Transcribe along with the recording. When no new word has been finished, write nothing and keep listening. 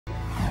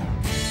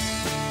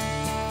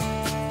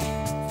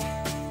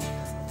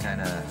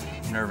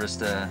nervous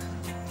to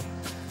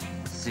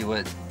see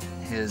what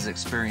his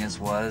experience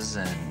was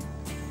and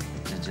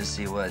to just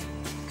see what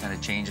kind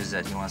of changes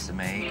that he wants to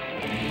make.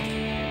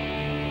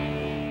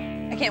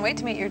 I can't wait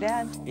to meet your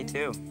dad. Me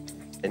too.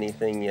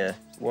 Anything you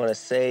want to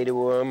say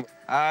to him?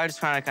 I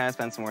just want to kind of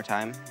spend some more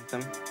time with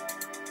him.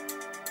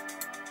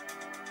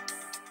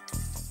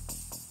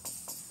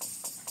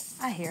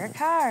 I hear a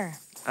car.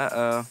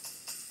 Uh-oh.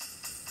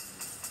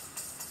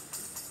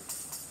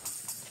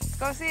 Let's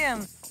go see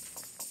him.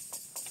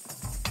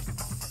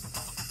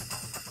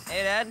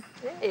 Hey, Dad.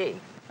 Hey.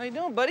 How you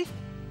doing, buddy?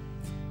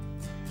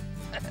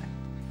 How's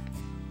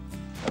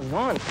it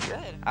going?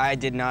 Good. I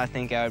did not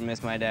think I would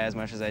miss my dad as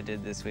much as I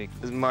did this week.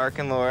 This is Mark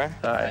and Laura.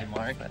 Hi. Hi,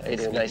 Mark. How you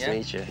doing? Nice to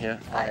meet you. Yeah.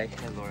 Hi.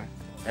 Hey, Laura.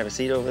 Have a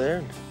seat over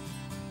there.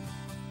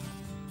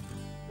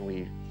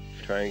 We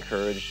try and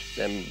encourage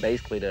them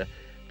basically to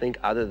think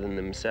other than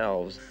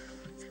themselves.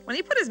 When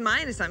he put his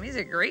mind to something, he's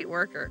a great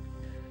worker.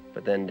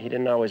 But then he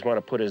didn't always want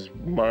to put his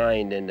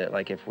mind into,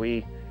 like, if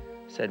we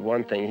said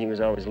one thing, he was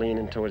always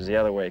leaning towards the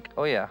other way.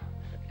 Oh, yeah.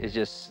 He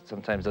just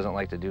sometimes doesn't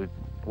like to do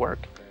work.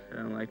 I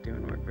don't like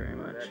doing work very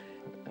much.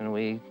 And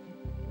we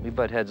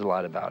butt heads a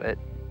lot about it.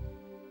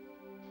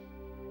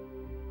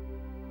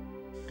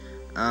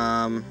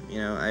 You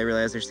know, I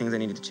realize there's things I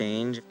needed to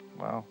change.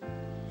 Wow.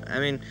 I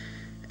mean,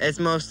 it's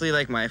mostly,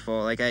 like, my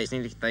fault. Like, I just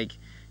need to, like,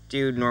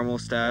 do normal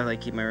stuff,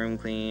 like keep my room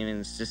clean and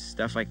it's just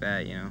stuff like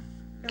that, you know.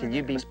 Can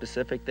you be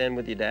specific then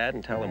with your dad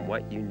and tell him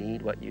what you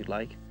need, what you'd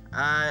like?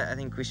 I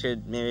think we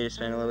should maybe just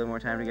spend a little bit more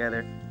time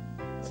together.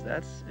 So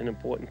that's an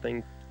important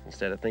thing.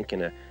 Instead of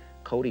thinking a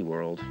Kody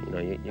world, you know,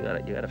 you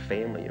got a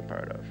family you're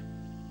part of.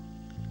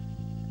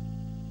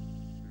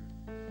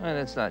 And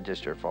it's not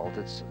just your fault,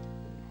 it's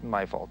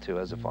my fault too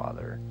as a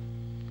father.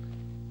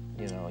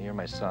 You know, you're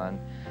my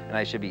son, and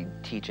I should be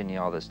teaching you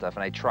all this stuff,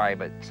 and I try,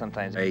 but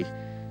sometimes I,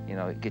 you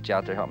know, get you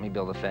out there, help me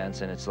build a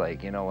fence, and it's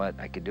like, you know what,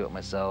 I could do it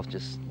myself,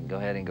 just go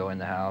ahead and go in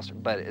the house.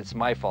 But it's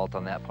my fault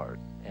on that part,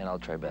 and I'll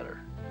try better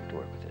to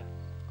work with you.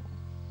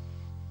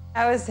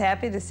 I was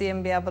happy to see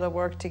him be able to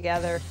work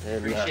together.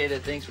 And, Appreciate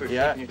it, thanks for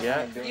taking your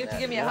time doing You have to that.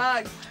 give me a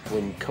hug.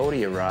 when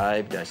Kody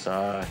arrived, I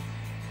saw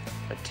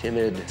a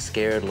timid,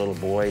 scared little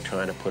boy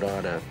trying to put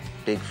on a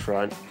big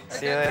front.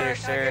 See you later,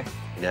 sir.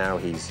 Now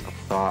he's a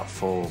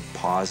thoughtful,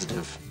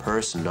 positive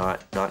person,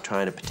 not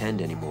trying to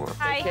pretend anymore.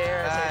 Hi.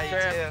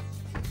 You too.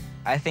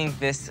 I think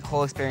this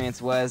whole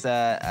experience was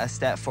a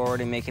step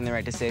forward in making the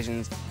right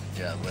decisions.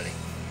 Good job, buddy.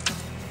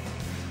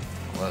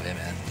 Love you,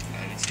 man.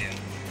 Love you too.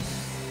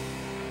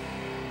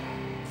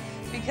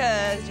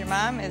 Because your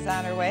mom is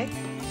on her way,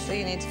 so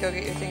you need to go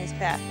get your things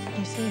packed.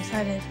 I'm so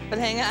excited. But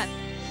hang on.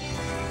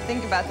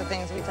 Think about the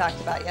things we talked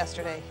about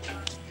yesterday.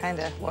 Kind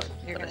of what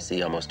you're I gonna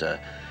see almost a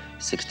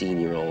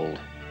 16-year-old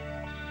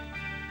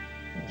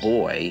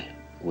boy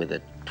with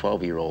a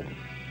 12-year-old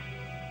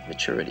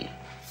maturity.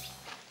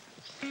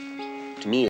 To me,